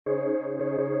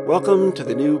Welcome to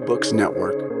the New Books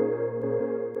Network.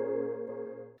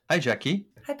 Hi, Jackie.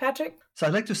 Hi, Patrick. So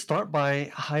I'd like to start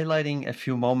by highlighting a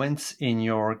few moments in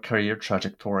your career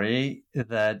trajectory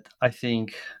that I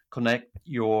think connect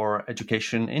your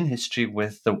education in history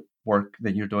with the work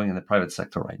that you're doing in the private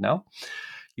sector right now.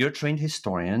 You're a trained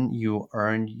historian. You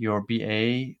earned your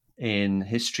BA in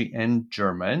history and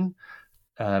German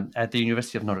at the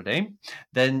University of Notre Dame.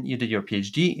 Then you did your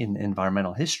PhD in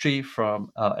environmental history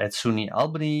from at SUNY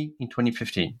Albany in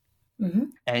 2015. Mm-hmm.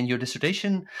 And your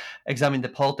dissertation examined the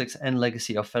politics and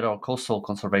legacy of federal coastal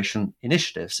conservation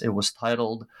initiatives. It was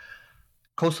titled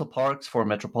Coastal Parks for a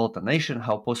Metropolitan Nation: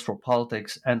 How Post-War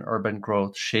Politics and Urban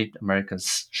Growth Shaped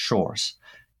America's Shores.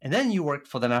 And then you worked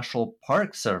for the National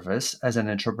Park Service as an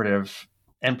interpretive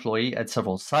employee at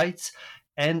several sites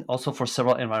and also for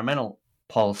several environmental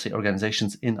policy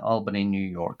organizations in Albany, New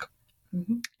York.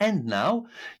 Mm-hmm. And now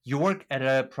you work at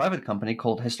a private company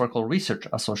called Historical Research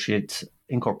Associates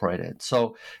Incorporated.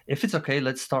 So if it's okay,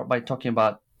 let's start by talking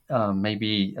about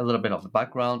maybe a little bit of the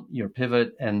background, your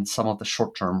pivot, and some of the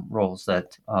short-term roles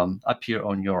that appear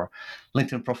on your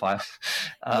LinkedIn profile.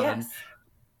 Yes.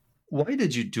 Why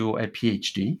did you do a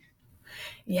PhD?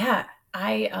 Yeah,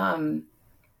 I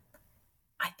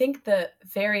think the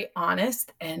very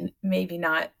honest and maybe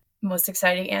not most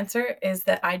exciting answer is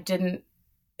that I didn't.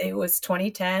 It was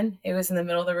 2010. It was in the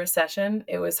middle of the recession.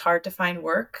 It was hard to find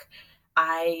work.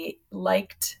 I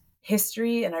liked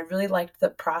history and I really liked the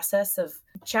process of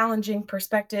challenging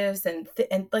perspectives and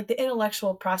like the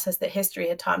intellectual process that history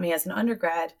had taught me as an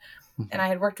undergrad. And I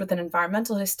had worked with an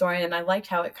environmental historian and I liked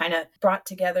how it kind of brought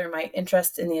together my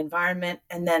interest in the environment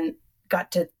and then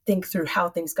got to think through how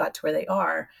things got to where they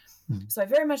are. Mm-hmm. So I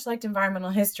very much liked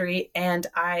environmental history, and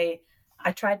I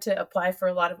tried to apply for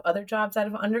a lot of other jobs out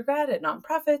of undergrad at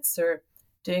nonprofits or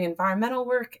doing environmental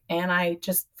work. And I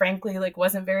just frankly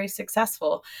wasn't very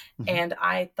successful. Mm-hmm. And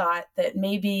I thought that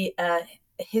maybe a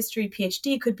history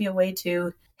PhD could be a way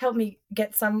to help me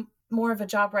get some more of a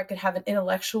job where I could have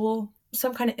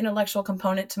some kind of intellectual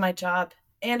component to my job,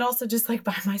 and also just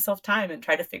buy myself time and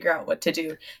try to figure out what to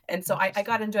do. And so I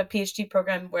got into a PhD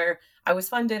program where I was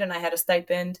funded and I had a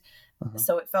stipend. Uh-huh.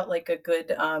 So it felt like a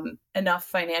good enough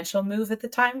financial move at the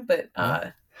time. But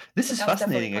this is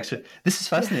fascinating, actually. This is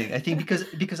fascinating, I think,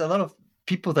 because a lot of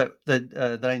people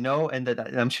that I know and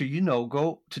that I'm sure you know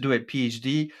go to do a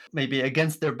PhD maybe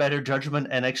against their better judgment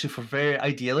and actually for very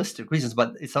idealistic reasons.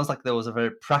 But it sounds like there was a very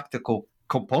practical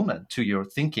component to your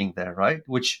thinking there, right?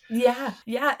 Which yeah,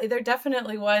 there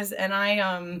definitely was. And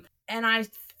I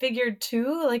figured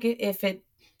too, if it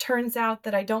turns out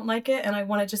that I don't like it and I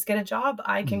want to just get a job,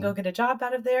 I can go get a job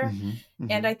out of there. Mm-hmm. Mm-hmm.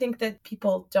 And I think that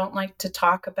people don't like to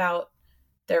talk about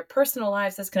their personal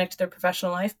lives as connected to their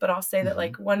professional life, but I'll say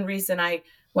that one reason I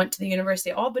went to the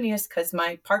University of Albany is because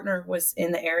my partner was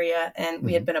in the area and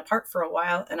we had been apart for a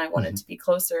while and I wanted to be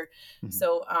closer. Mm-hmm.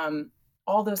 So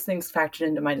all those things factored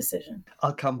into my decision.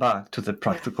 I'll come back to the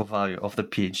practical value of the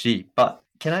PhD, but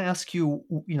can I ask you,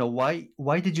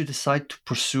 why did you decide to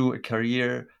pursue a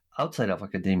career outside of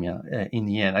academia in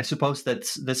the end? I suppose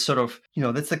that's sort of,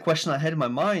 that's the question I had in my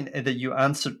mind, and that you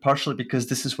answered partially because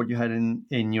this is what you had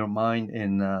in your mind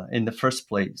in the first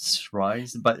place,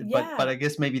 right? But I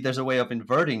guess maybe there's a way of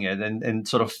inverting it and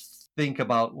sort of think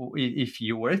about if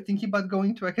you were thinking about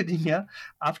going to academia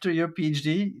after your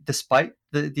PhD, despite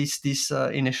these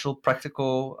initial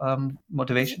practical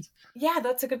motivations. Yeah,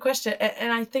 that's a good question.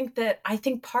 And I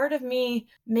think part of me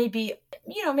maybe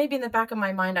in the back of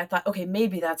my mind, I thought, okay,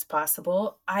 maybe that's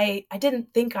possible. I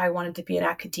didn't think I wanted to be in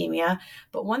academia,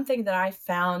 but one thing that I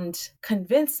found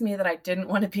convinced me that I didn't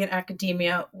want to be in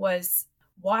academia was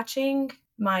watching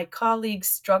my colleagues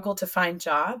struggle to find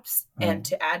jobs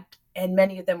and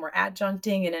many of them were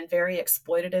adjuncting and in very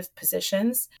exploitative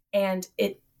positions. And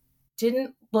it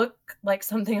didn't look like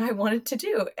something I wanted to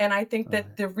do. And I think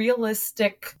that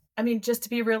just to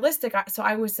be realistic, so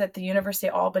I was at the University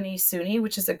of Albany, SUNY,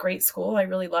 which is a great school. I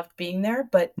really loved being there,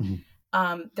 but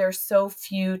there's so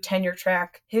few tenure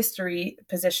track history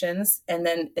positions. And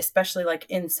then especially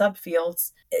in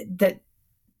subfields that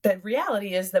the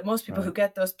reality is that most people who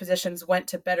get those positions went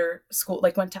to better school,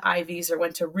 went to Ivies or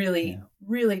went to really,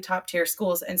 really top tier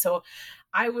schools. And so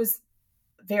I was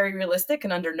very realistic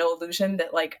and under no illusion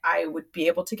that I would be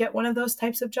able to get one of those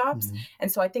types of jobs. Mm-hmm.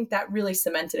 And so I think that really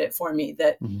cemented it for me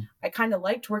that I kind of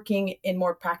liked working in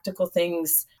more practical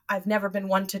things. I've never been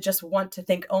one to just want to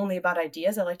think only about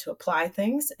ideas. I like to apply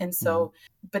things. And so,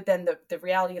 but then the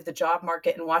reality of the job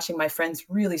market and watching my friends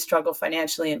really struggle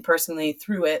financially and personally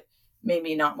through it made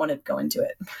me not want to go into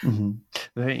it. Mm-hmm.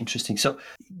 Very interesting. So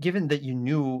given that you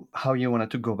knew how you wanted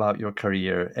to go about your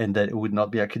career and that it would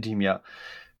not be academia,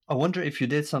 I wonder if you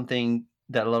did something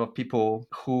that a lot of people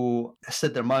who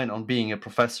set their mind on being a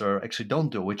professor actually don't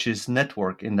do, which is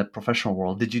network in the professional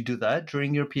world. Did you do that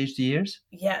during your PhD years?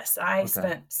 Yes, I Okay.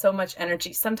 spent so much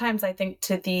energy. Sometimes I think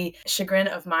to the chagrin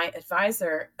of my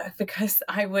advisor, because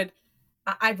I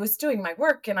was doing my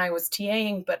work and I was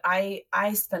TAing, but I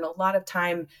spent a lot of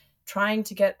time trying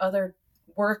to get other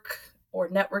work or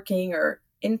networking or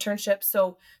internships.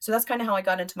 So that's kind of how I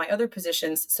got into my other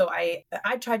positions. So I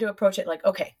tried to approach it like,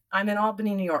 okay, I'm in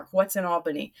Albany, New York. What's in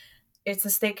Albany? It's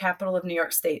the state capital of New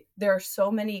York State. There are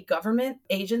so many government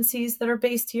agencies that are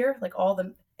based here, like all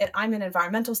the, and I'm in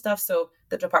environmental stuff. So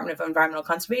the Department of Environmental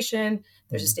Conservation,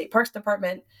 there's a state parks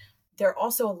department. There are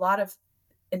also a lot of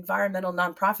environmental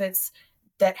nonprofits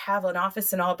that have an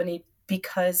office in Albany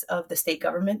because of the state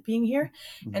government being here.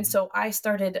 Mhm. And so I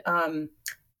started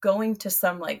going to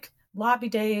some like lobby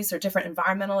days or different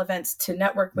environmental events to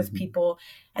network with Mhm. people.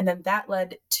 And then that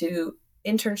led to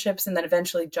internships and then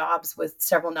eventually jobs with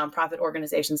several nonprofit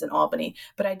organizations in Albany.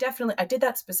 But I did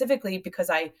that specifically because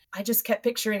I just kept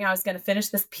picturing I was going to finish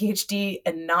this PhD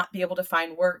and not be able to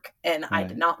find work. And I did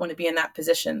Right. not want to be in that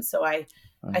position. So I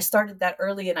Right. started that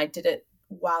early and I did it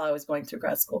while I was going through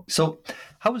grad school. So,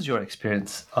 how was your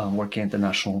experience working at the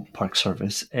National Park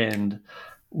Service? And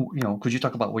could you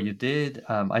talk about what you did?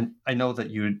 I know that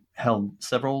you held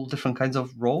several different kinds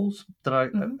of roles that are,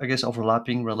 Mhm. I guess,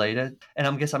 overlapping, related. And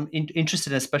I'm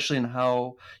interested, especially in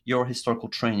how your historical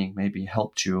training maybe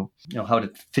helped you. How did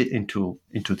it fit into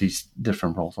these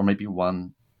different roles, or maybe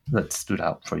one that stood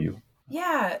out for you.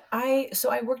 Yeah, I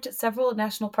worked at several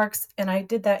national parks and I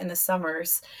did that in the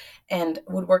summers and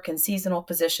would work in seasonal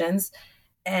positions.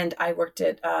 And I worked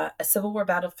at a Civil War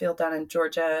battlefield down in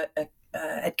Georgia,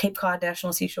 at Cape Cod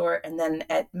National Seashore, and then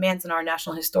at Manzanar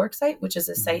National Historic Site, which is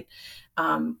a Mhm. site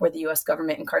where the U.S.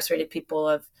 government incarcerated people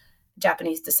of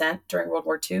Japanese descent during World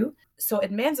War II. So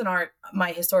at Manzanar,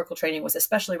 my historical training was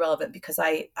especially relevant because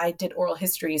I did oral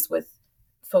histories with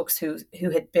folks who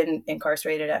had been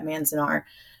incarcerated at Manzanar,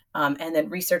 and then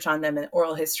research on them and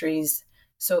oral histories.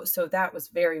 So that was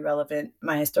very relevant,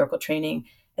 my historical training.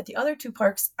 At the other two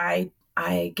parks, I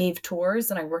gave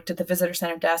tours and I worked at the visitor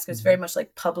center desk. It was very much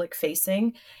like public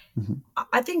facing. Mhm.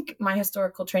 I think my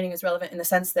historical training is relevant in the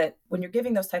sense that when you're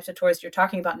giving those types of tours, you're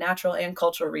talking about natural and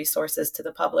cultural resources to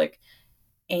the public.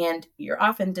 And you're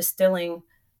often distilling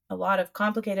a lot of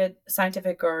complicated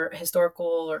scientific or historical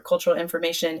or cultural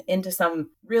information into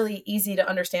some really easy to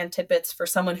understand tidbits for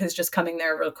someone who's just coming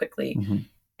there real quickly. Mhm.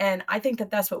 And I think that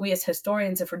that's what we as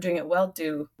historians, if we're doing it well,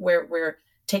 do, where we're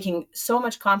taking so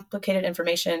much complicated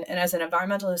information. And as an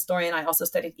environmental historian, I also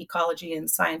studied ecology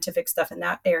and scientific stuff in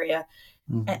that area,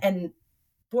 Mhm. and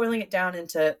boiling it down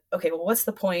into, okay, well, what's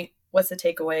the point? What's the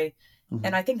takeaway? Mhm.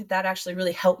 And I think that that actually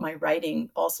really helped my writing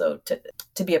also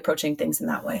to be approaching things in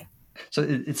that way. So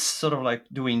it's sort of like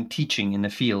doing teaching in the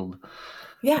field,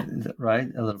 Yeah, right?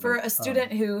 A little for bit. a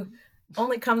student who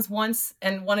only comes once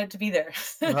and wanted to be there.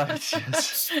 Right.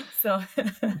 Yes. So,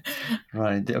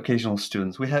 Right. The occasional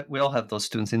students. We all have those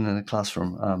students in the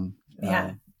classroom.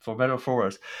 yeah. For better or for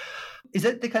worse. Is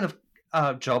that the kind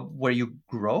of job where you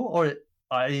grow, or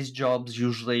are these jobs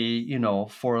usually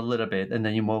for a little bit and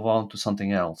then you move on to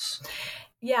something else?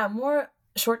 Yeah, more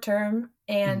short term.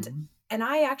 Mhm. And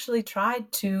I actually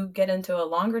tried to get into a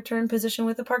longer term position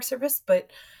with the Park Service, but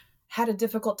had a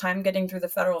difficult time getting through the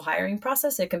federal hiring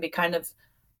process. It can be kind of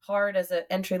hard as an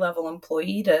entry level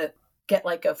employee to get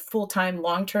like a full time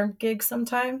long term gig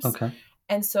sometimes. Okay.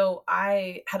 And so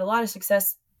I had a lot of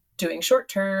success doing short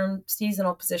term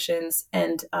seasonal positions,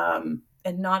 and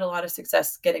not a lot of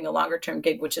success getting a longer term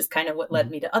gig, which is kind of what led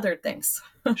Mhm. me to other things.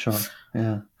 Sure.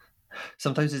 Yeah.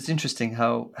 Sometimes it's interesting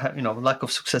how lack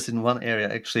of success in one area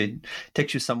actually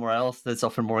takes you somewhere else that's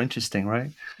often more interesting,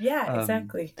 right? Yeah, Um,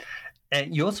 exactly.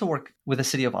 and you also work with the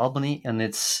city of Albany and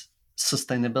its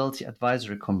Sustainability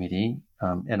Advisory Committee.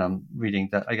 And I'm reading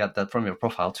that, I got that from your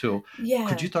profile too. Could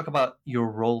Yeah. you talk about your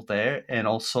role there and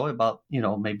also about,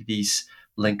 maybe these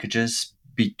linkages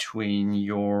between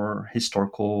your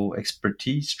historical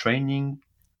expertise, training,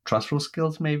 transfer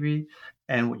skills maybe,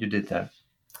 and what you did there?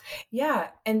 Yeah.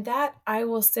 And that I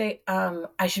will say,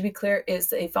 I should be clear,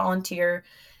 is a volunteer.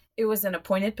 It was an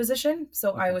appointed position.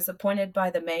 So I Okay. was appointed by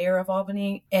the mayor of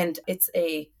Albany, and it's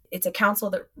a council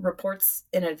that reports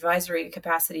in advisory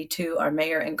capacity to our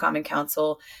mayor and common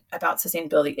council about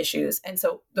sustainability issues. And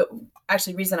so the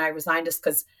actually reason I resigned is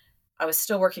because I was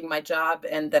still working my job,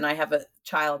 and then I have a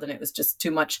child, and it was just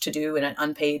too much to do in an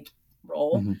unpaid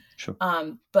role. Sure.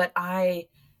 But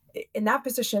in that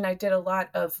position, I did a lot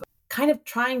of kind of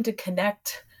trying to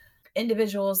connect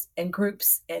individuals and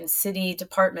groups and city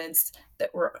departments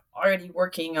that were already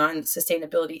working on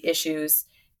sustainability issues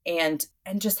and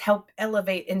just help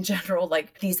elevate in general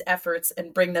like these efforts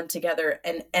and bring them together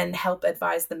and help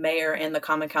advise the mayor and the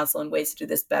Common Council in ways to do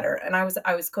this better. And I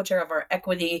was co-chair of our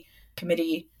equity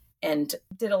committee and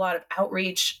did a lot of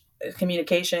outreach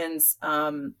communications,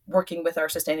 working with our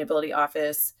sustainability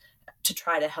office to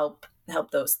try to help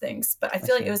those things. But I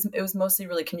feel like it was mostly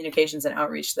really communications and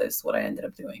outreach. That's what I ended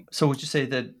up doing. So would you say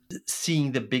that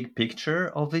seeing the big picture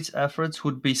of these efforts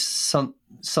would be something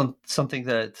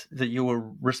that you were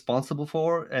responsible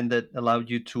for and that allowed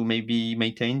you to maybe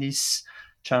maintain these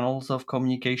channels of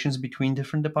communications between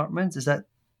different departments? Is that,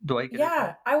 do I get it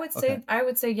right? I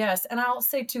would say yes. And I'll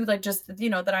say too, like just,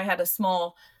 that I had a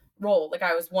small role. Like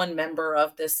I was one member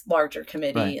of this larger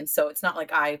committee. Right. And so it's not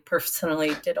like I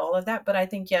personally did all of that, but I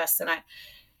think yes. And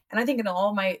I think in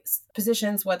all my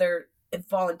positions, whether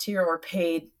volunteer or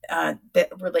paid, that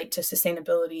relate to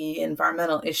sustainability,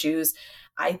 environmental issues,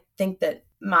 I think that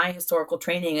my historical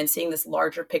training and seeing this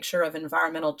larger picture of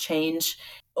environmental change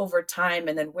over time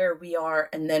and then where we are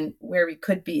and then where we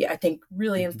could be, I think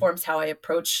really informs how I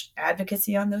approach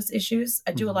advocacy on those issues.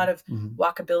 I do a lot of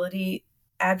walkability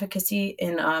advocacy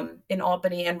in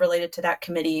Albany and related to that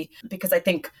committee, because I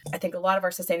think a lot of our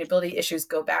sustainability issues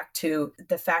go back to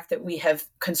the fact that we have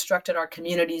constructed our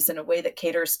communities in a way that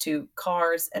caters to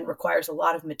cars and requires a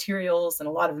lot of materials and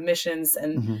a lot of emissions,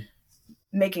 and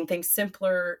making things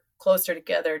simpler, closer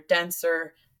together,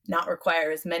 denser, not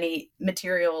require as many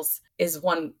materials is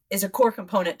a core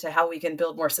component to how we can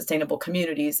build more sustainable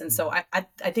communities. And so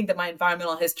I think that my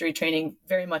environmental history training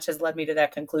very much has led me to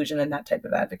that conclusion and that type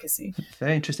of advocacy.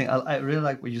 Very interesting. I really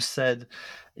like what you said,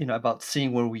 about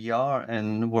seeing where we are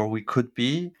and where we could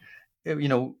be,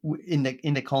 in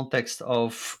the context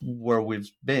of where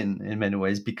we've been in many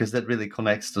ways, because that really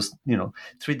connects to,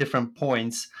 three different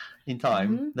points in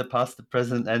time, the past, the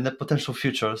present, and the potential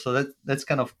future. So that's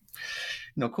kind of,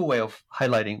 cool way of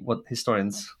highlighting what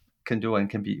historians can do and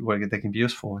can be, where they can be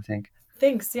useful, I think.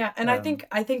 Thanks. Yeah. And I think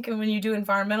when you do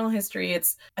environmental history,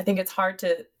 I think it's hard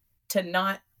to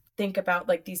not think about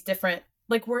like these different,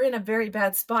 like we're in a very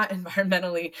bad spot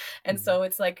environmentally. And so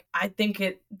it's like, I think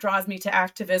it draws me to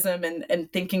activism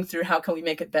and thinking through how can we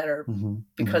make it better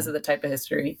because of the type of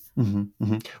history.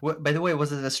 Well, by the way,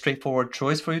 was it a straightforward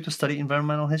choice for you to study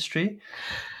environmental history?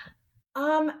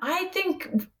 I think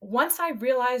once I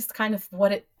realized kind of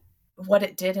what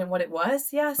it did and what it was,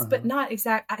 yes, but not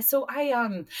exact. So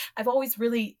I've always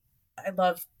I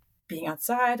love being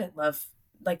outside. I love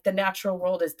like the natural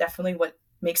world is definitely what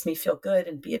makes me feel good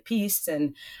and be at peace.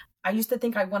 And I used to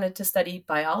think I wanted to study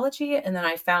biology. And then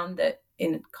I found that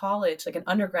in college, like an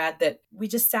undergrad, that we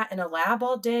just sat in a lab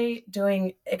all day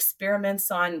doing experiments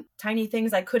on tiny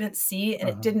things I couldn't see. And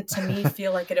it didn't, to me,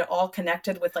 feel like it at all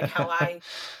connected with like how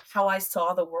I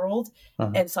saw the world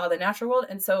and saw the natural world.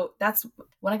 And so that's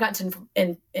when I got into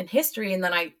in history. And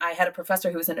then I had a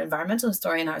professor who was an environmental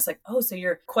historian. I was like, oh, so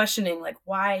you're questioning like,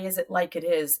 why is it like it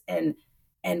is? And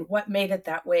what made it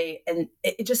that way? And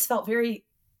it just felt very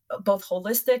both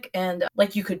holistic and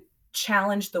like you could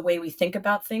challenge the way we think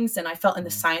about things. And I felt in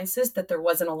the sciences that there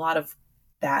wasn't a lot of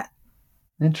that.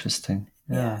 Interesting.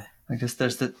 Yeah. I guess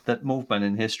there's that movement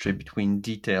in history between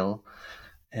detail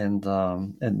and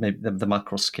maybe the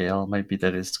macro scale. Maybe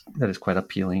that is quite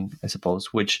appealing, I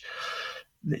suppose, which,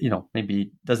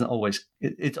 maybe doesn't always,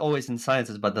 it's always in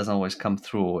sciences, but doesn't always come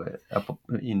through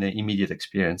in the immediate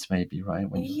experience, maybe, right?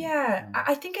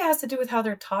 I think it has to do with how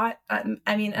they're taught.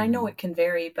 I mean, I know it can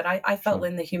vary, but I felt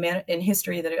in in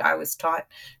history that I was taught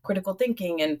critical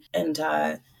thinking and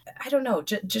I don't know,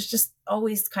 just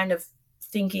always kind of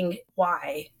thinking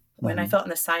why. When I felt in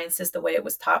the sciences, the way it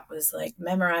was taught was like,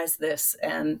 memorize this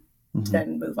and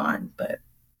then move on. But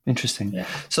interesting. Yeah.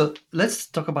 So let's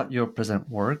talk about your present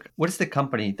work. What is the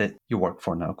company that you work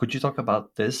for now? Could you talk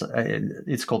about this?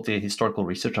 It's called the Historical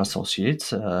Research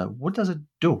Associates. What does it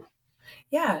do?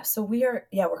 Yeah, so we're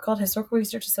called Historical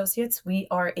Research Associates. We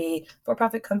are a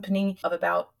for-profit company of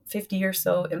about 50 or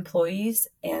so employees,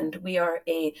 and we are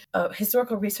a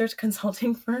historical research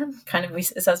consulting firm. Kind of,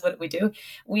 says what we do.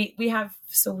 We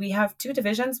have two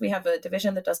divisions. We have a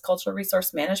division that does cultural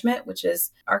resource management, which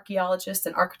is archaeologists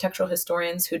and architectural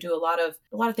historians who do a lot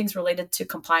of things related to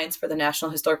compliance for the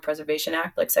National Historic Preservation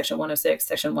Act, like Section 106,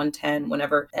 Section 110.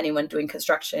 Whenever anyone doing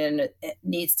construction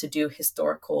needs to do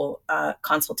historical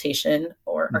consultation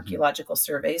or archaeological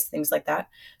surveys, things like that.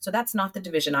 So that's not the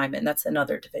division I'm in. That's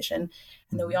another division.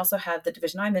 And then we also have the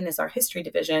division I'm in is our history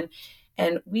division.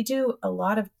 And we do a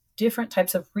lot of different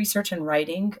types of research and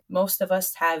writing.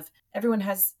 Everyone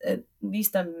has at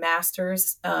least a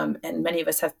master's, and many of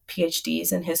us have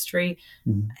PhDs in history.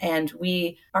 And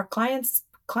our clients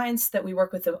clients that we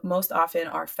work with the most often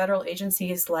are federal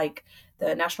agencies like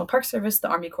the National Park Service, the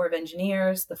Army Corps of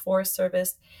Engineers, the Forest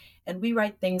Service. And we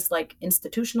write things like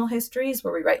institutional histories,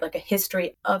 where we write like a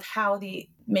history of how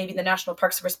maybe the National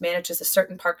Park Service manages a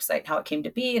certain park site, how it came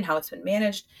to be and how it's been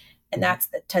managed. And that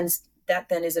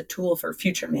then is a tool for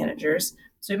future managers.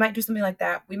 So we might do something like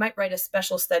that. We might write a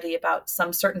special study about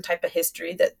some certain type of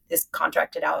history that is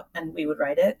contracted out, and we would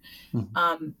write it.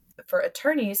 For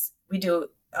attorneys, we do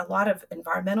a lot of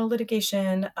environmental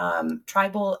litigation,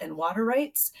 tribal and water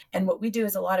rights. And what we do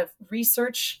is a lot of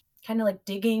research, kind of like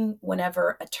digging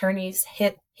whenever attorneys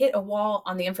hit a wall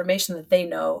on the information that they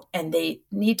know, and they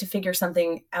need to figure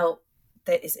something out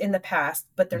that is in the past,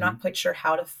 but they're not quite sure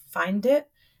how to find it.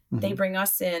 They bring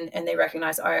us in and they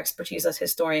recognize our expertise as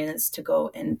historians to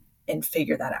go and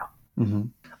figure that out.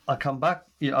 I'll come back.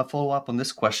 I'll follow up on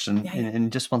this question in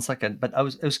just one second. But I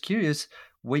was curious,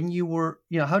 when you were,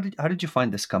 how did you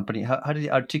find this company? How did you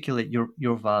articulate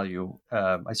your value?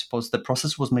 I suppose the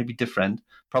process was maybe different,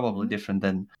 probably different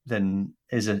than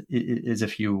as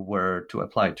if you were to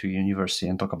apply to a university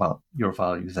and talk about your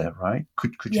value there, right?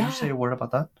 Could you say a word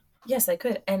about that? Yes, I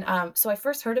could. And so I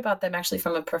first heard about them actually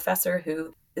from a professor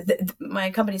who, my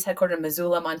company's headquartered in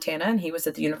Missoula, Montana, and he was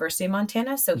at the University of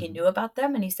Montana. So he knew about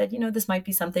them, and he said, this might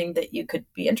be something that you could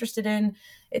be interested in.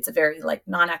 It's a very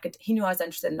non-academic, he knew I was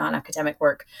interested in non-academic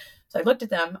work. So I looked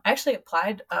at them. I actually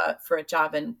applied for a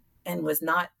job and was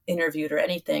not interviewed or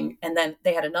anything. And then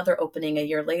they had another opening a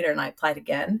year later, and I applied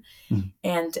again.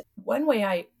 And one way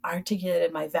I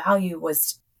articulated my value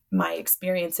was my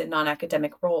experience in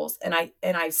non-academic roles. And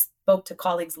I spoke to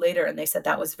colleagues later, and they said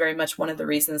that was very much one of the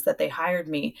reasons that they hired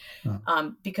me,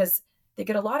 because they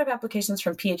get a lot of applications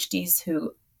from PhDs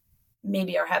who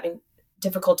maybe are having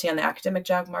difficulty on the academic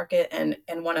job market and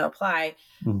want to apply.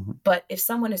 But if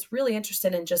someone is really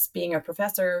interested in just being a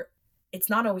professor, it's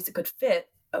not always a good fit.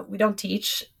 We don't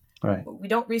teach. Right. We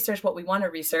don't research what we want to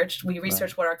research. We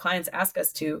research what our clients ask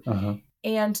us to.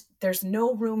 And there's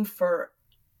no room for,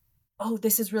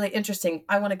 this is really interesting,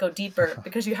 I want to go deeper,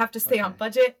 because you have to stay on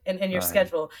budget and your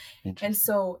schedule. And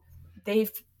so they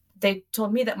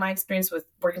told me that my experience with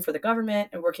working for the government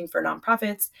and working for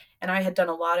nonprofits, and I had done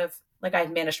a lot of, I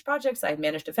had managed projects, I had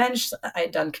managed events, I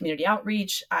had done community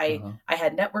outreach, I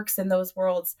had networks in those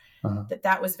worlds,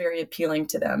 that was very appealing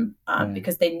to them,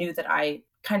 because they knew that I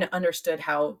kind of understood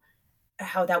how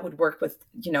that would work with,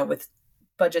 with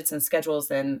budgets and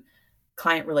schedules and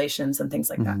client relations and things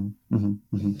like that.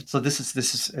 So this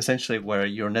is essentially where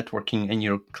your networking and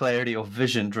your clarity of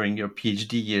vision during your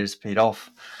PhD years paid off.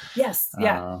 Yes,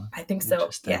 I think so.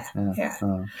 Yeah.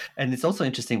 And it's also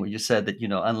interesting what you said that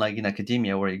unlike in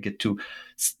academia where you get to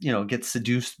get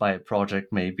seduced by a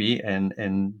project maybe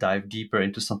and dive deeper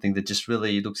into something that just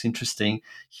really looks interesting,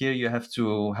 here you have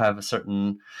to have a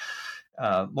certain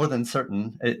more than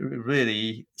certain,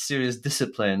 really serious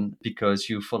discipline, because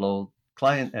you follow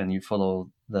client and you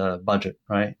follow the budget,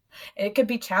 right? It could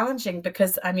be challenging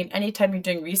because, anytime you're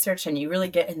doing research and you really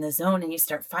get in the zone and you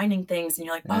start finding things and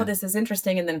you're like, oh, this is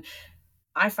interesting. And then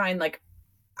I find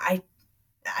I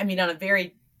on a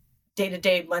very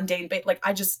day-to-day mundane basis,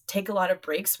 I just take a lot of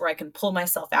breaks where I can pull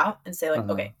myself out and say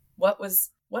okay,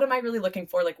 what am I really looking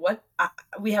for?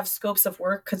 We have scopes of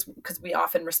work because we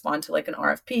often respond to an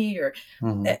RFP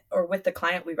or with the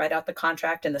client, we write out the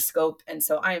contract and the scope. And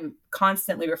so I'm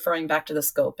constantly referring back to the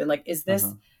scope and is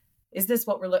this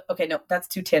what we're okay, no, that's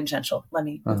too tangential. Let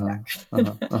me move back.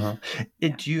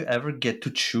 Do you ever get to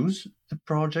choose the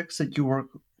projects that you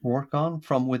work on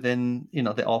from within,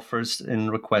 the offers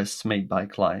and requests made by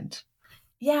clients?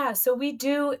 Yeah, so we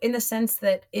do, in the sense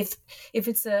that if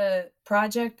it's a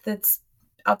project that's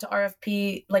out to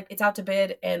RFP, it's out to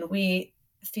bid, and we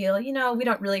feel, we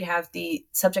don't really have the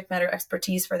subject matter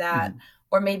expertise for that,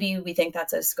 or maybe we think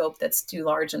that's a scope that's too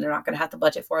large and they're not going to have the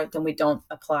budget for it, then we don't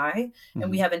apply.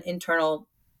 And we have an internal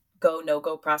go,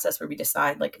 no-go process where we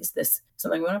decide, is this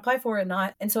something we want to apply for or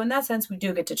not? And so in that sense, we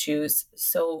do get to choose.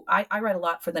 So I write a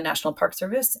lot for the National Park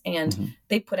Service, and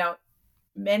they put out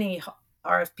many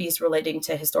RFPs relating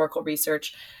to historical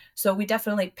research. So we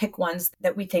definitely pick ones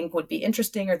that we think would be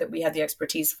interesting or that we have the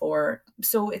expertise for.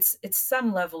 So it's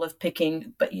some level of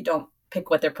picking, but you don't pick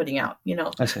what they're putting out,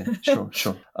 I see.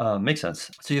 Sure. Makes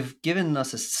sense. So you've given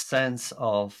us a sense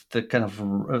of the kind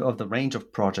of the range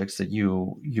of projects that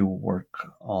you work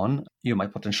on, you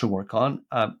might potentially work on.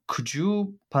 Could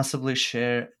you possibly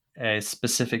share a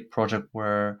specific project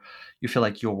where you feel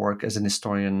like your work as an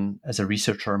historian, as a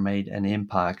researcher, made an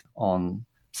impact on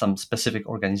some specific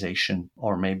organization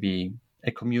or maybe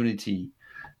a community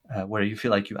where you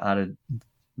feel like you added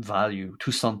value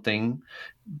to something,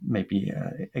 maybe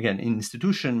again, an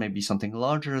institution, maybe something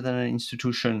larger than an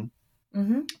institution.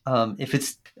 If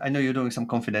it's, I know you're doing some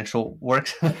confidential work,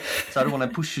 so I don't want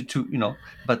to push you to,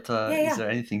 but is there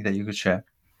anything that you could share?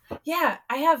 Yeah,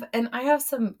 I have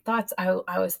some thoughts.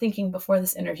 I was thinking before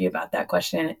this interview about that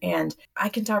question, and I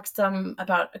can talk some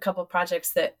about a couple of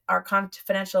projects that are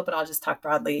confidential, but I'll just talk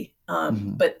broadly.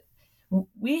 But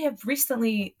we have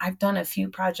recently, I've done a few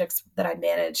projects that I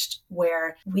managed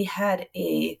where we had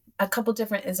a couple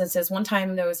different instances. One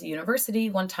time there was a university,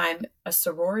 one time a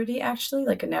sorority, actually,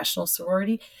 like a national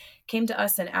sorority, came to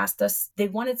us and asked us, they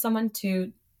wanted someone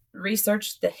to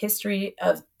research the history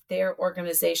of their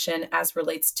organization as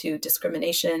relates to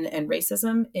discrimination and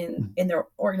racism in their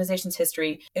organization's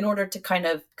history in order to kind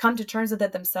of come to terms with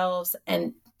it themselves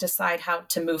and decide how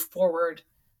to move forward,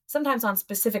 sometimes on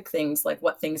specific things like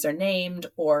what things are named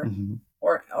or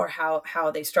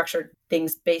how they structured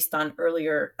things based on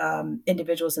earlier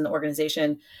individuals in the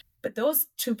organization. But those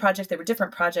two projects, they were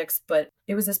different projects, but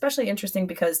it was especially interesting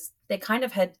because they kind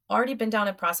of had already been down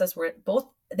a process where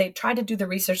they tried to do the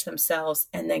research themselves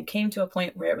and then came to a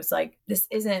point where it was like, this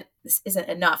isn't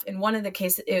enough. In one of the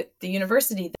cases, the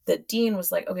university, the dean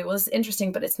was like, okay, well, this is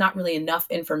interesting, but it's not really enough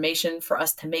information for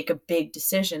us to make a big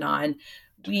decision on.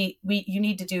 You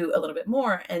need to do a little bit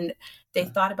more. And they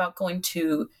thought about going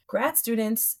to grad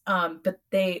students, but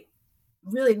they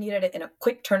really needed it in a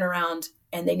quick turnaround.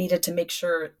 And they needed to make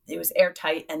sure it was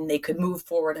airtight and they could move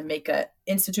forward and make a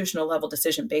institutional level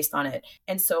decision based on it.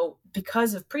 And so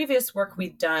because of previous work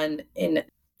we'd done,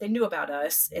 they knew about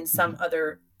us in some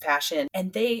other fashion.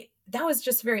 And that was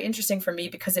just very interesting for me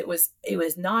because it was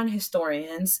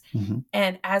non-historians.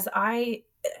 And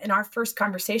in our first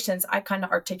conversations, I kind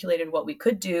of articulated what we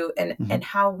could do and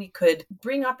how we could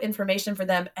bring up information for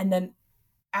them and then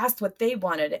asked what they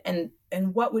wanted and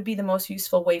what would be the most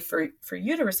useful way for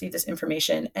you to receive this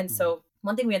information. And so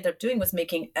one thing we ended up doing was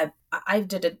I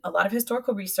did a lot of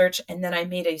historical research, and then I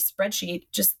made a spreadsheet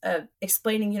just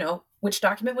explaining, which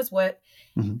document was what,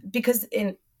 because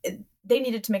they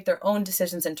needed to make their own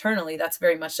decisions internally. That's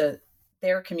very much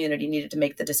their community needed to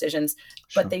make the decisions,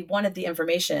 but they wanted the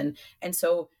information. And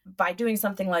so by doing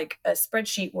something like a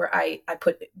spreadsheet where I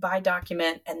put by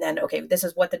document and then, okay, this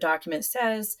is what the document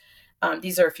says.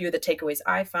 These are a few of the takeaways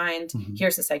I find.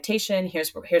 Here's the citation.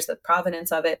 Here's the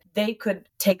provenance of it. They could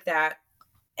take that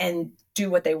and do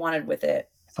what they wanted with it.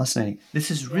 Fascinating. This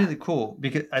is really cool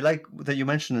because I like that you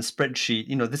mentioned a spreadsheet.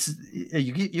 This is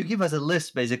you give us a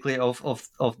list basically of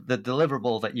the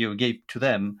deliverable that you gave to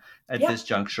them at this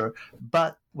juncture.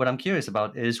 But what I'm curious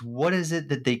about is what is it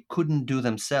that they couldn't do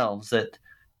themselves that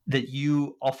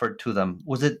you offered to them?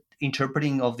 Was it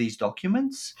interpreting of these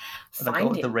documents?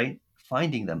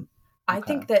 Finding them? I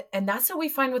think that, and that's what we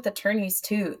find with attorneys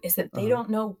too, is that they don't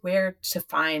know where to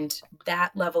find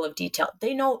that level of detail.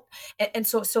 They know, and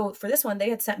so for this one, they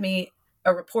had sent me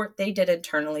a report they did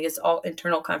internally. It's all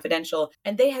internal, confidential,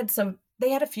 and they had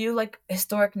a few like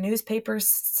historic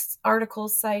newspapers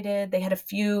articles cited. They had a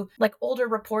few like older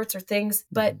reports or things,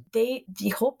 but the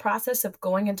whole process of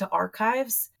going into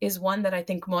archives is one that I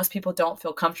think most people don't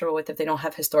feel comfortable with if they don't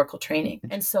have historical training.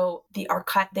 And so they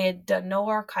had done no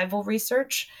archival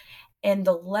research. And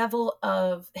the level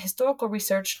of historical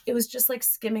research, it was just like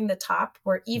skimming the top,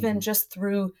 where even just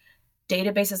through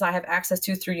databases I have access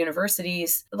to through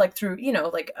universities, like through,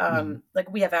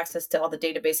 like we have access to all the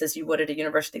databases you would at a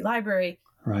university library.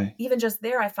 Right. Even just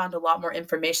there, I found a lot more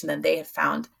information than they had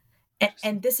found.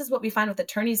 And this is what we find with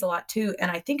attorneys a lot too.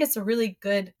 And I think it's a really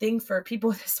good thing for people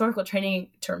with historical training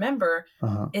to remember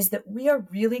is that we are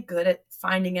really good at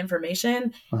finding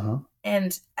information.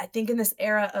 And I think in this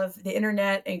era of the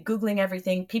internet and Googling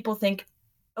everything, people think,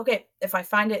 okay, if I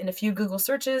find it in a few Google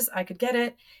searches, I could get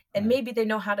it. And maybe they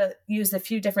know how to use a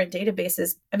few different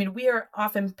databases. I mean, we are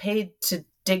often paid to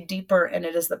dig deeper, and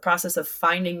it is the process of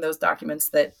finding those documents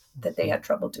that they had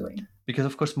trouble doing. Because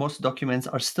of course, most documents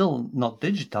are still not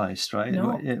digitized, right?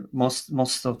 No.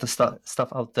 Most of the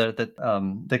stuff out there that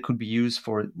that could be used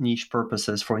for niche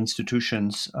purposes for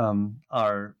institutions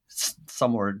are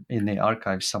somewhere in the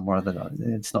archives somewhere that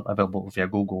it's not available via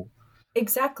Google.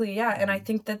 Exactly, yeah. And I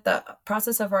think that the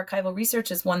process of archival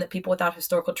research is one that people without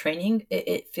historical training,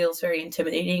 it feels very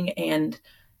intimidating and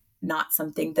not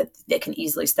something that they can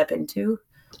easily step into.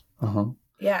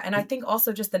 Yeah, and I think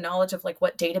also just the knowledge of like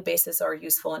what databases are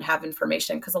useful and have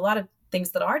information, because a lot of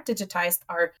things that are digitized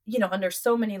are, under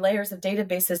so many layers of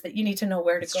databases that you need to know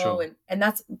where to go. And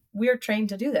that's, we're trained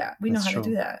to do that. We know how to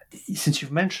do that. Since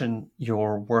you've mentioned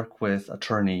your work with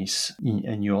attorneys,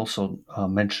 and you also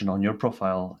mentioned on your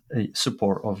profile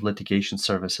support of litigation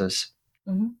services,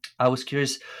 I was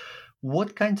curious,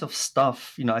 what kinds of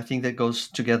stuff, I think that goes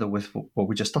together with what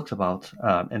we just talked about,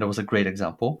 and that was a great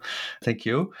example. Thank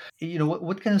you.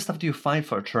 What kind of stuff do you find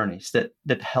for attorneys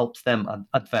that helps them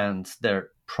advance their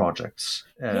projects?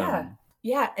 Yeah.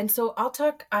 Yeah. And so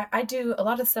I do a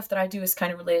lot of the stuff that I do is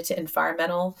kind of related to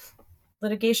environmental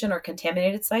litigation or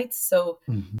contaminated sites. So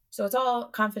it's all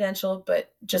confidential,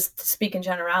 but just to speak in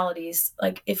generalities,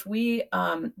 like if we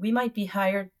might be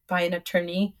hired by an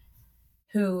attorney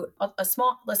who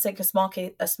let's take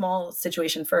a small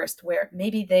situation first, where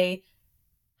maybe they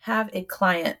have a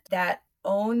client that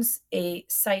owns a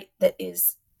site that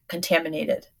is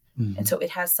contaminated. And so it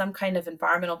has some kind of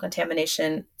environmental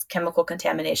contamination, chemical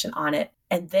contamination on it.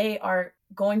 And they are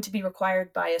going to be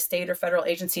required by a state or federal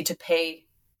agency to pay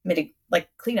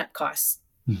cleanup costs.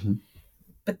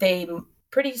 But they're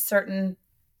pretty certain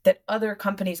that other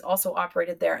companies also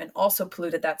operated there and also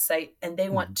polluted that site, and they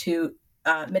want to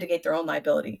mitigate their own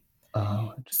liability.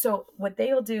 So what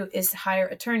they will do is hire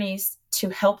attorneys to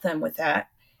help them with that.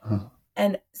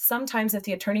 And sometimes if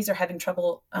the attorneys are having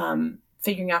trouble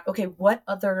figuring out, okay, what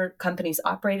other companies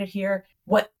operated here?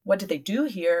 What did they do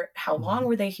here? How long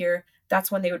were they here? That's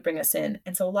when they would bring us in.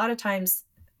 And so a lot of times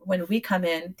when we come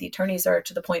in, the attorneys are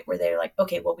to the point where they're like,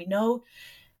 okay, well, we know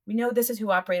this is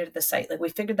who operated the site. Like we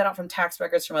figured that out from tax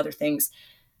records, from other things.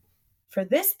 For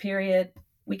this period,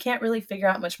 we can't really figure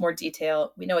out much more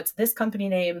detail. We know it's this company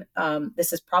name.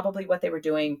 This is probably what they were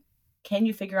doing. Can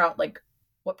you figure out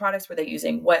what products were they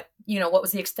using? What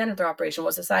was the extent of their operation?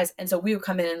 What's the size? And so we would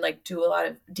come in and do a lot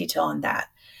of detail on that.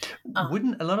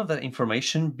 Wouldn't a lot of that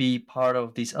information be part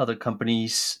of these other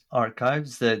companies'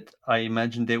 archives that I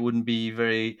imagine they wouldn't be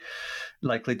very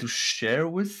likely to share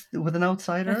with an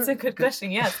outsider? That's a good question.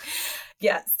 Yes.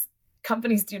 Yes.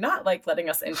 Companies do not like letting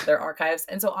us into their archives.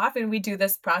 And so often we do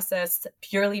this process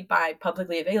purely by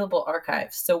publicly available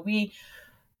archives. So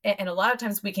and a lot of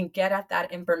times we can get at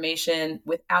that information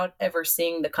without ever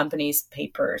seeing the company's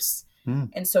papers.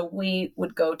 And so we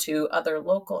would go to other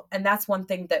local, and that's one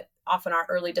thing that often our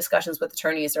early discussions with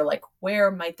attorneys are like, where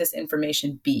might this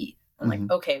information be? I'm like,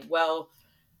 okay, well,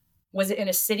 was it in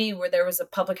a city where there was a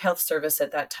public health service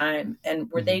at that time?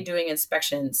 And were they doing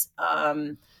inspections?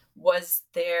 Were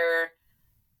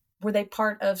they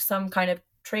part of some kind of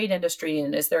trade industry?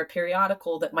 And is there a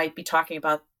periodical that might be talking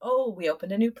about, oh, we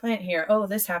opened a new plant here. Oh,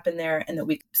 this happened there. And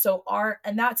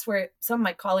and that's where some of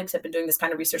my colleagues have been doing this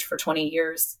kind of research for 20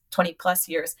 plus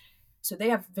years. So they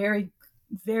have very,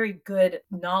 very good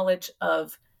knowledge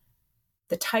of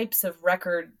the types of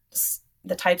records,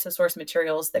 the types of source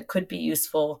materials that could be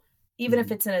useful, even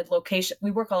if it's in a location.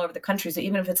 We work all over the country. So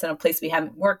even if it's in a place we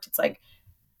haven't worked, it's like,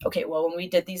 okay, well, when we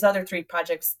did these other 3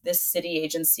 projects, this city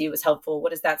agency was helpful. What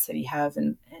does that city have?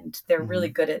 And they're really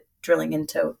good at drilling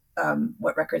into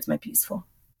what records might be useful.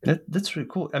 That's really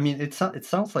cool. I mean, it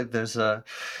sounds like there's a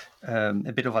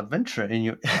bit of adventure in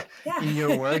your in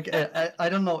your work. I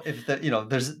don't know if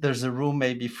there's a room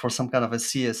maybe for some kind of a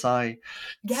CSI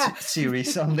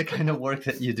series on the kind of work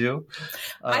that you do.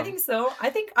 I think so.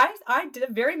 I think I did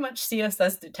very much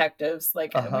CSS detectives.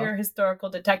 We're historical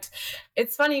detectives.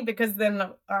 It's funny because then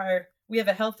we have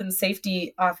a health and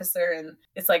safety officer, and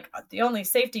it's like the only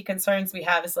safety concerns we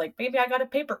have is maybe I got a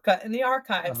paper cut in the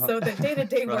archive. So the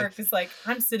day-to-day work is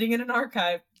I'm sitting in an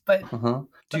archive. But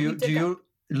do you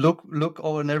look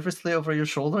all nervously over your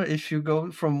shoulder if you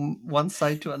go from one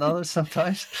side to another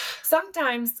sometimes?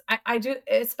 Sometimes I do,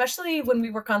 especially when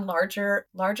we work on larger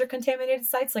contaminated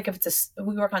sites. Like if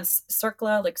we work on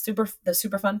CERCLA, the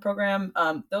Superfund program,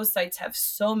 those sites have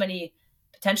so many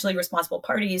potentially responsible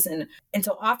parties. And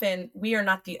so often we are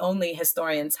not the only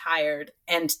historians hired,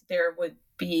 and there would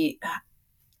be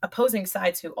opposing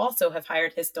sides who also have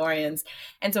hired historians.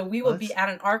 And so we will be at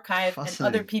an archive and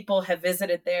other people have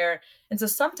visited there. And so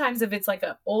sometimes if it's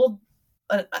a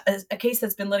case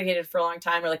that's been litigated for a long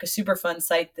time, or a Superfund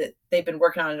site that they've been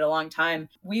working on it a long time,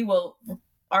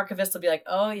 archivists will be like,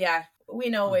 oh yeah, we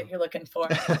know what you're looking for.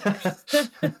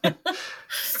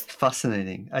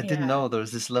 Fascinating. I didn't know there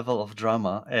was this level of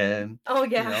drama.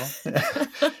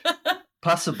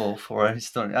 Possible for a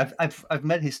historian. I've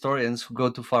met historians who go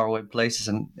to faraway places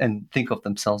and think of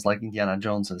themselves like Indiana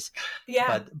Joneses.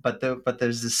 Yeah. But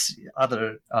there's this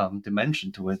other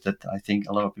dimension to it that I think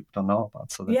a lot of people don't know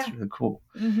about. So that's really cool.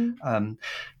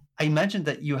 I imagine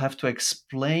that you have to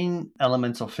explain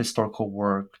elements of historical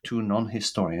work to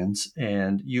non-historians,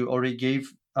 and you already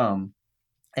gave a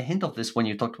hint of this when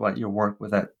you talked about your work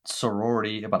with that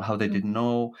sorority, about how they didn't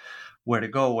know where to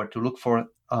go, where to look for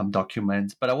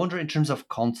documents. But I wonder, in terms of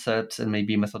concepts and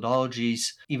maybe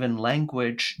methodologies, even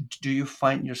language, do you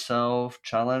find yourself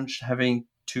challenged having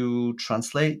to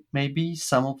translate maybe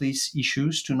some of these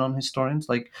issues to non-historians,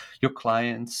 like your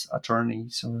clients,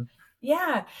 attorneys, or?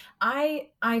 Yeah,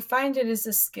 I find it as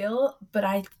a skill,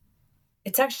 but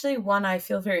it's actually one I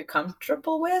feel very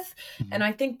comfortable with. Mhm. And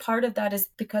I think part of that is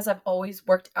because I've always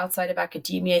worked outside of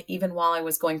academia, even while I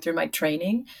was going through my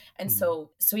training. And Mhm.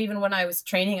 so even when I was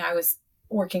training, I was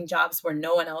working jobs where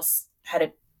no one else had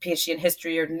a PhD in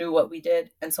history or knew what we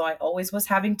did. And so I always was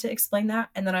having to explain that.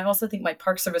 And then I also think my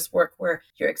Park Service work, where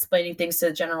you're explaining things to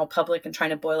the general public and trying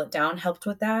to boil it down, helped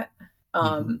with that.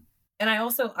 Mhm. And I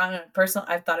also, on a personal,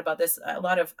 I've thought about this. I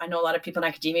know a lot of people in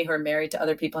academia who are married to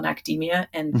other people in academia,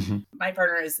 and Mhm. my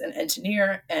partner is an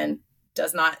engineer and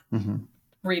does not Mhm.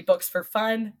 read books for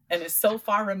fun and is so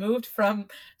far removed from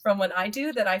what I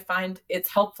do that I find it's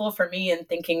helpful for me in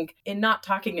thinking, in not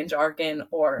talking in jargon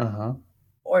Uh-huh.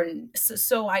 or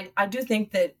so I do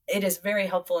think that it is very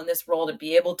helpful in this role to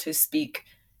be able to speak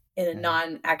in a Yeah.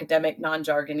 non-academic,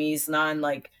 non-jargonese,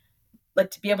 like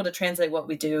to be able to translate what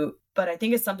we do. But I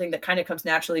think it's something that kind of comes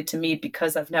naturally to me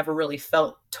because I've never really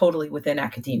felt totally within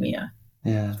academia.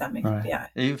 Yeah, If that makes, right. yeah.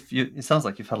 It sounds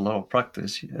like you've had a lot of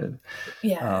practice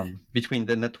Yeah. between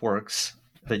the networks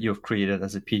that you've created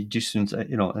as a PhD student,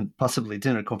 and possibly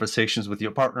dinner conversations with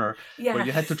your partner where Yeah.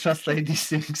 you had to translate these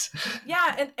things.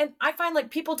 Yeah, and I find like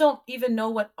people don't even know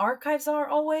what archives are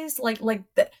always. Like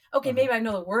the, okay, Uh-huh. maybe I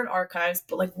know the word archives,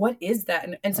 but like what is that?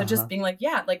 And so Uh-huh. just being like,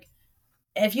 yeah, like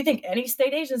if you think any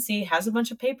state agency has a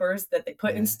bunch of papers that they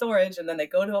put in Yeah. storage and then they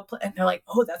go to and they're like,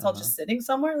 oh, that's all Uh-huh. just sitting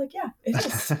somewhere. Like, yeah, it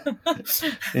is.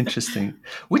 Interesting.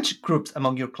 Which groups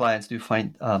among your clients do you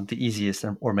find the easiest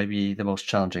or maybe the most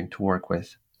challenging to work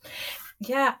with?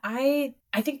 Yeah, I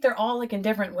think they're all like in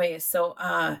different ways. So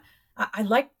I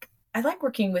like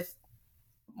working with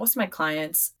most of my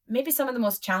clients. Maybe some of the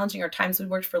most challenging are times we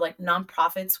worked for like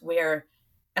nonprofits where,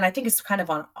 and I think it's kind of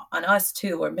on us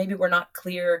too, or maybe we're not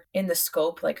clear in the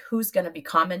scope, like who's going to be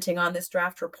commenting on this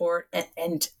draft report,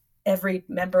 and every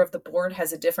member of the board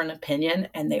has a different opinion,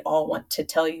 and they all want to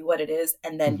tell you what it is,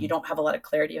 and then you Mm-hmm. don't have a lot of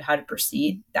clarity of how to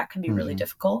proceed. That can be really Mm-hmm.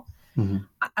 difficult. Mm-hmm.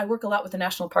 I work a lot with the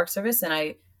National Park Service, and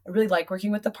I really like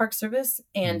working with the Park Service,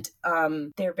 and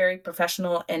they're very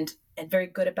professional and very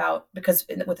good about, because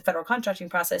with the federal contracting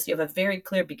process, you have a very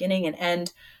clear beginning and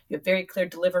end. You have very clear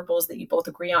deliverables that you both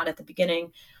agree on at the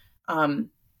beginning.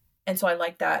 And so I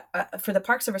like that. For the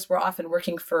Park Service, we're often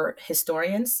working for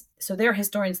historians. So they're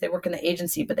historians, they work in the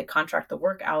agency, but they contract the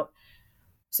work out.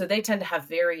 So they tend to have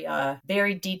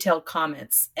very detailed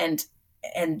comments, and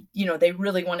they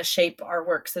really want to shape our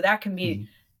work. So that can be Mm-hmm.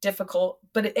 difficult,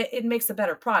 but it makes a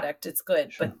better product. It's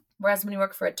good. Sure. But whereas when you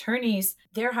work for attorneys,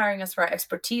 they're hiring us for our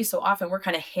expertise. So often we're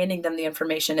kind of handing them the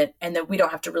information, and then we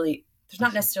don't have to really, there's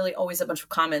not necessarily always a bunch of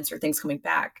comments or things coming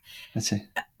back. Let's see.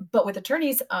 But with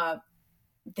attorneys,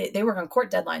 they work on court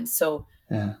deadlines. So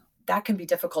Yeah. that can be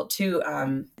difficult too.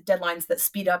 Deadlines that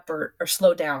speed up or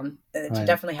slow down Right. to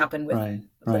definitely happen with Right.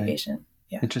 litigation.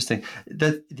 Yeah. Interesting.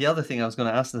 The other thing I was going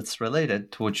to ask that's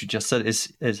related to what you just said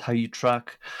is how you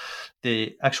track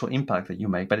the actual impact that you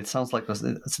make. But it sounds like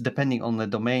it's depending on the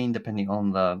domain, depending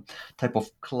on the type of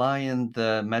client,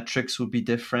 the metrics would be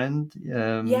different.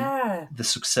 Yeah. The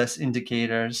success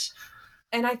indicators.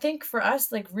 And I think for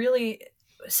us, like really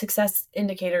success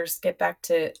indicators get back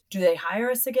to, do they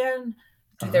hire us again?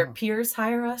 Do their peers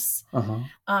hire us?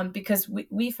 Because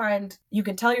we find you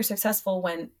can tell you're successful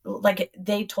when, like,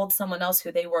 they told someone else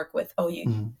who they work with, oh,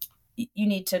 you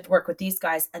need to work with these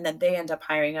guys, and then they end up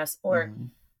hiring us. Or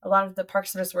a lot of the Park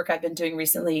Service work I've been doing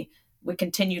recently, we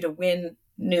continue to win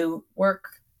new work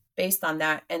based on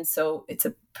that. And so it's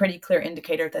a pretty clear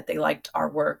indicator that they liked our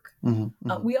work.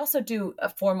 We also do a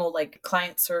formal like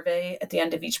client survey at the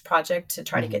end of each project to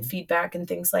try to get feedback and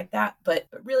things like that. But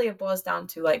really it boils down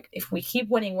to like, if we keep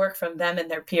winning work from them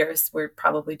and their peers, we're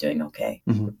probably doing okay.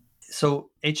 So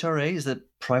HRA is a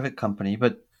private company,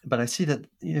 but I see that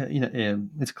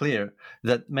it's clear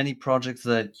that many projects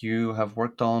that you have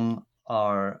worked on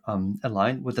are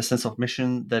aligned with a sense of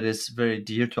mission that is very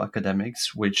dear to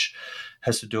academics, which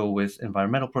has to do with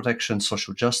environmental protection,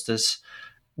 social justice.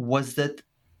 Was that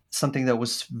something that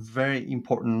was very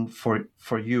important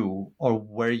for you, or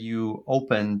were you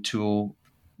open to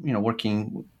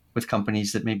working with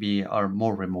companies that maybe are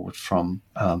more removed from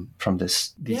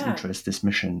these interests, this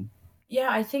mission? Yeah,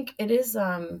 I think it is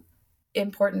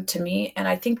important to me. And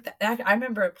I think that I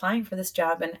remember applying for this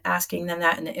job and asking them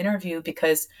that in the interview,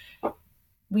 because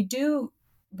we do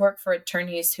work for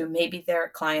attorneys who maybe their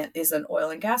client is an oil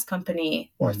and gas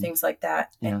company or things like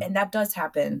that. Yeah. And that does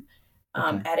happen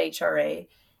at HRA.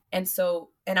 And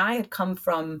I had come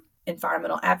from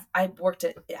I worked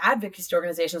at advocacy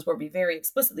organizations where we very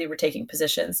explicitly were taking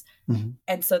positions. Mhm.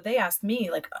 And so they asked me,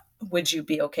 like, would you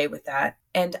be okay with that?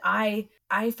 And I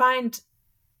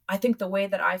think the way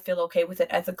that I feel okay with it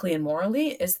ethically and morally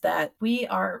is that we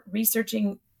are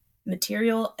researching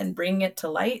material and bringing it to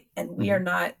light. And we are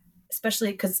not,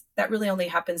 especially because that really only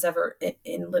happens ever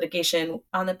in litigation.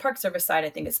 On the Park Service side, I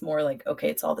think it's more like, okay,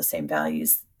 it's all the same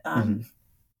values.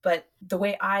 But the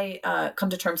way I come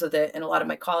to terms with it, and a lot of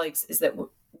my colleagues, is that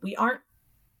we're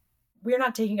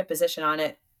not taking a position on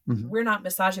it. We're not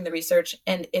massaging the research.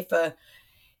 And if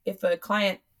a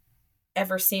client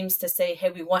ever seems to say,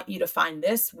 hey, we want you to find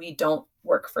this, we don't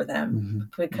work for them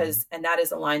because, and that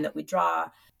is a line that we draw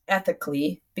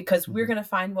ethically, because we're going to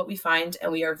find what we find.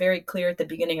 And we are very clear at the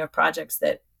beginning of projects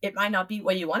that it might not be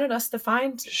what you wanted us to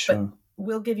find, but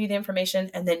we'll give you the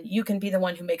information, and then you can be the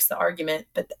one who makes the argument.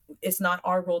 But it's not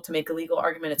our role to make a legal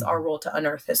argument. It's our role to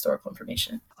unearth historical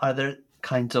information. Are there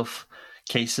kinds of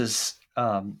cases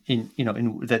in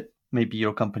that maybe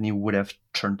your company would have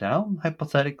turned down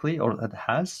hypothetically, or that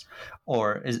has,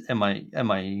 or am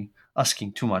I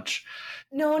asking too much?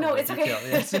 No, it's okay.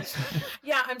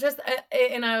 Yeah, I'm just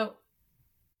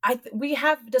we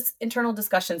have just internal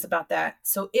discussions about that.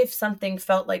 So if something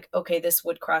felt like, okay, this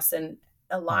would cross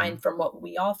a line from what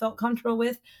we all felt comfortable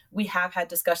with, we have had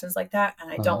discussions like that.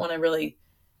 And I don't want to really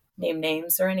name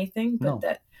names or anything,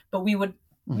 but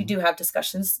we do have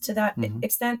discussions to that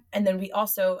extent. And then we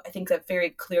also, I think that very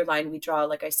clear line we draw,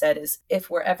 like I said, is if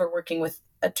we're ever working with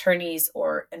attorneys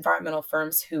or environmental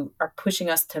firms who are pushing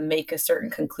us to make a certain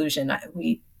conclusion,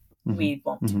 we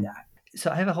won't do that. So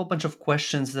I have a whole bunch of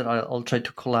questions that I'll try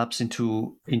to collapse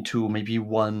into maybe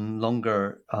one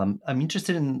longer. I'm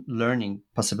interested in learning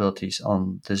possibilities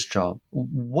on this job.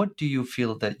 What do you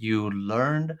feel that you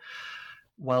learned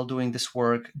while doing this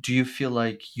work? Do you feel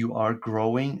like you are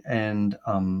growing, and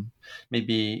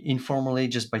maybe informally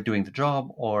just by doing the job,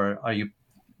 or are you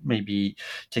maybe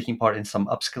taking part in some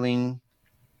upskilling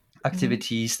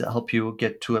activities that help you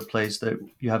get to a place that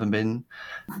you haven't been,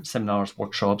 seminars,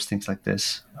 workshops, things like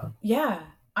this? Yeah,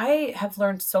 I have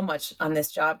learned so much on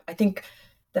this job. I think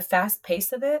the fast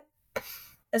pace of it,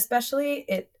 especially,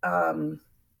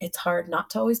 it's hard not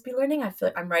to always be learning. I feel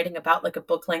like I'm writing about like a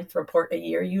book length report a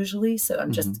year usually. So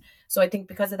I'm so I think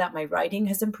because of that, my writing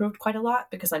has improved quite a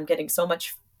lot, because I'm getting so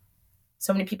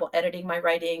many people editing my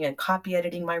writing and copy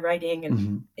editing my writing.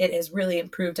 And it has really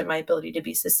improved, and my ability to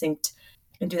be succinct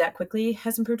and do that quickly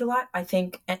has improved a lot, I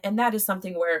think. And that is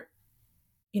something where,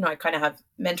 I kind of have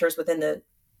mentors within the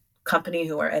company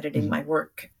who are editing my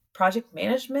work. Project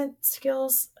management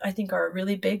skills, I think, are a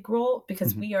really big role,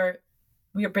 because we are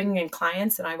bringing in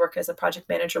clients, and I work as a project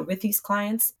manager with these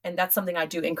clients. And that's something I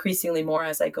do increasingly more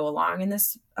as I go along in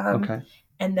this.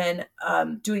 And then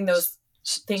doing those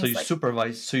things. So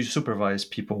you supervise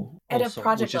people at also, a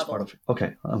project which is level. Part of it.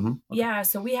 Okay. Okay. Yeah.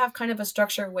 So we have kind of a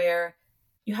structure where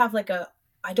you have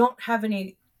I don't have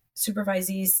any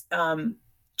supervisees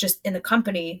just in the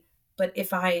company, but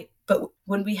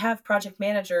when we have project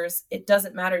managers, it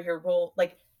doesn't matter your role.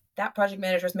 Like, that project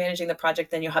manager is managing the project,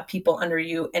 then you'll have people under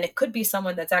you, and it could be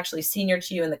someone that's actually senior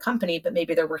to you in the company, but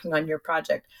maybe they're working on your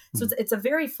project. So it's a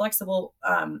very flexible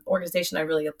organization. I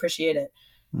really appreciate it.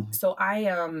 So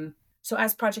so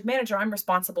as project manager, I'm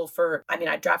responsible for,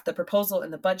 I draft the proposal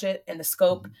and the budget and the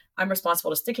scope. I'm responsible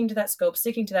to sticking to that scope,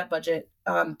 sticking to that budget,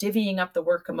 divvying up the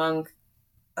work among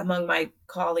my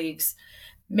colleagues,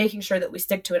 making sure that we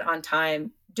stick to it on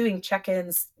time, doing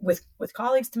check-ins with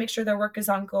colleagues to make sure their work is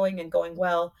ongoing and going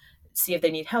well, see if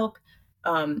they need help,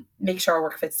 make sure our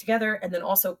work fits together, and then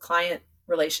also client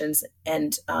relations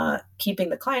and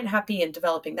keeping the client happy and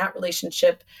developing that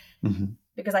relationship.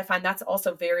 Because I find that's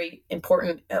also very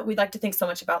important. We like to think so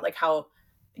much about like how,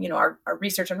 our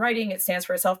research and writing, it stands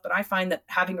for itself. But I find that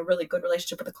having a really good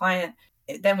relationship with the client,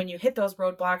 then when you hit those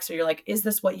roadblocks, or you're like, is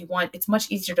this what you want? It's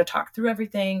much easier to talk through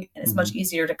everything. And it's much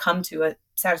easier to come to a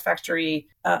satisfactory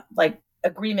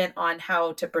agreement on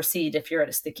how to proceed if you're at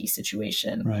a sticky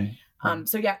situation. Right.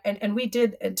 So yeah, and we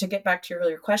did, and to get back to your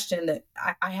earlier question, that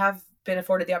I have been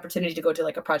afforded the opportunity to go to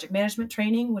like a project management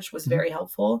training, which was very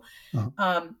helpful.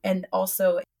 And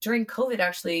also during COVID,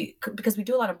 actually, because we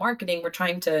do a lot of marketing, we're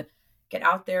trying to get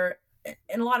out there.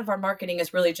 And a lot of our marketing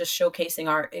is really just showcasing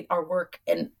our work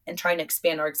and trying to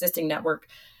expand our existing network.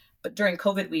 But during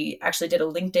COVID, we actually did a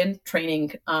LinkedIn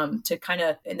training to kind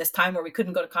of, in this time where we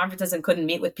couldn't go to conferences and couldn't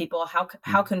meet with people,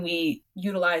 how can we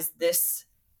utilize this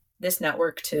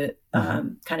network to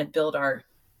kind of build our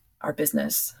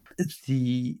business?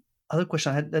 The other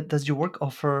question I had, does your work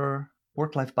offer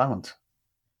work-life balance?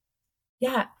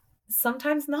 Yeah,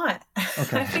 sometimes not.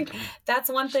 Okay. I think that's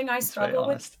one thing I struggle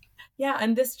with. Yeah,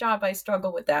 and this job, I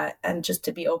struggle with that. And just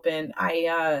to be open,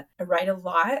 I write a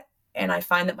lot, and I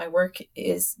find that my work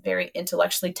is very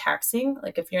intellectually taxing.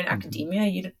 Like if you're in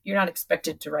academia, you're not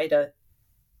expected to write a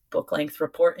book length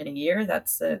report in a year.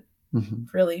 That's a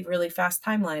really, really fast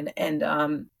timeline.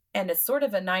 And it's sort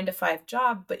of a 9 to 5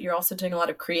 job, but you're also doing a lot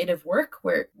of creative work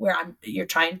where you're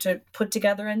trying to put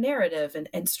together a narrative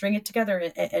and string it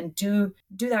together and do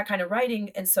that kind of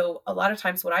writing. And so a lot of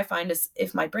times what I find is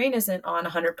if my brain isn't on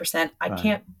 100%, I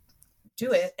can't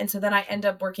do it. And so then I end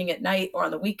up working at night or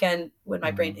on the weekend when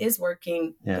my brain is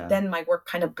working, but then my work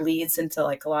kind of bleeds into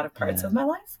like a lot of parts of my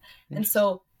life. And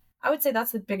so I would say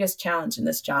that's the biggest challenge in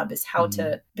this job is how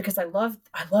to, because I love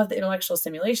the intellectual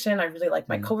stimulation. I really like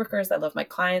my coworkers. I love my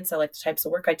clients. I like the types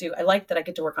of work I do. I like that I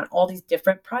get to work on all these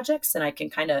different projects and I can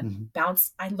kind of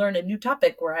bounce. I learn a new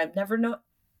topic where I've never known.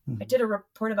 I did a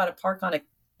report about a park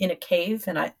in a cave,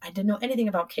 and I didn't know anything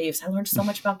about caves. I learned so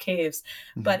much about caves,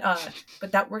 but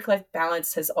that work-life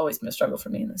balance has always been a struggle for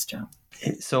me in this job.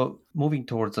 So moving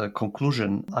towards a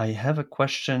conclusion, I have a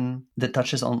question that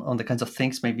touches on the kinds of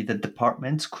things maybe that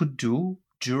departments could do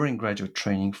during graduate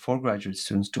training for graduate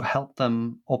students to help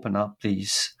them open up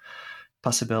these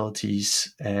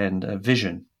possibilities and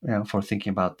vision for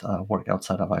thinking about work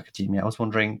outside of academia. I was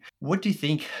wondering, what do you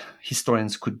think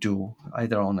historians could do,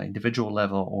 either on an individual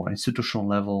level or institutional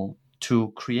level,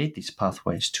 to create these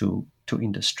pathways to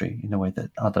industry in a way that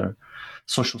other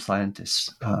social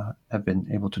scientists have been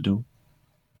able to do?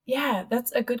 Yeah,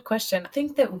 that's a good question. I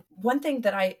think that one thing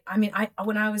that I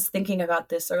when I was thinking about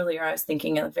this earlier, I was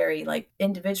thinking at a very like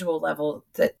individual level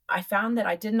that I found that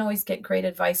I didn't always get great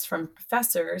advice from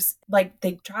professors. Like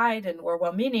they tried and were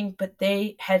well-meaning, but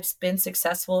they had been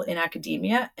successful in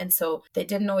academia. And so they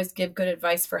didn't always give good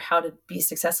advice for how to be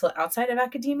successful outside of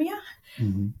academia.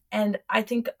 And I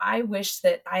think I wish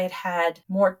that I had had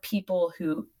more people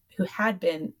who had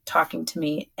been talking to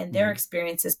me and their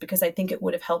experiences, because I think it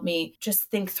would have helped me just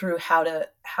think through how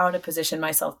to position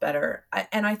myself better.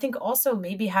 And I think also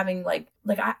maybe having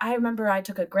I remember I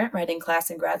took a grant writing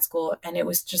class in grad school, and it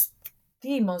was just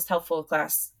the most helpful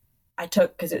class I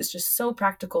took because it was just so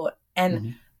practical.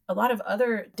 And a lot of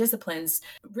other disciplines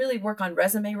really work on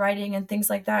resume writing and things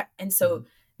like that. And so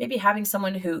maybe having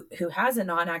someone who has a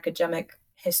non-academic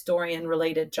historian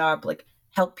related job, like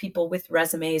help people with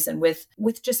resumes and with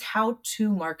just how to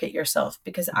market yourself,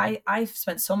 because I've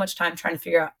spent so much time trying to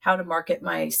figure out how to market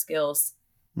my skills.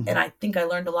 And I think I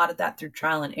learned a lot of that through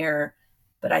trial and error.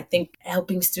 But I think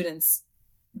helping students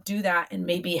do that and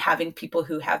maybe having people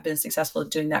who have been successful at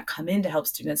doing that come in to help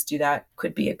students do that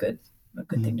could be a good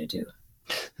thing to do.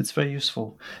 It's very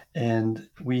useful. And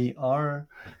we are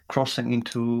crossing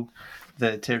into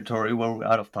the territory where we're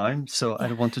out of time, so I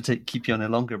don't want to keep you on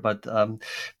any longer, but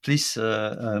please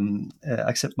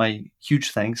accept my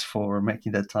huge thanks for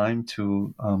making that time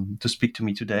to speak to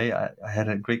me today. I had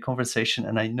a great conversation,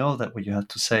 and I know that what you had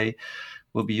to say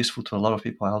will be useful to a lot of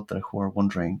people out there who are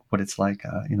wondering what it's like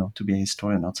to be a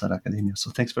historian outside academia.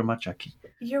 So thanks very much, Jackie.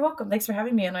 You're welcome. Thanks for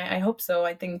having me, and I hope so.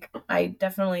 I think I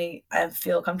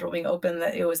feel comfortable being open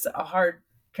that it was a hard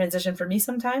transition for me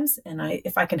sometimes, and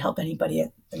if I can help anybody,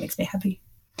 that makes me happy.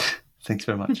 Thanks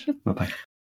very much. Bye-bye.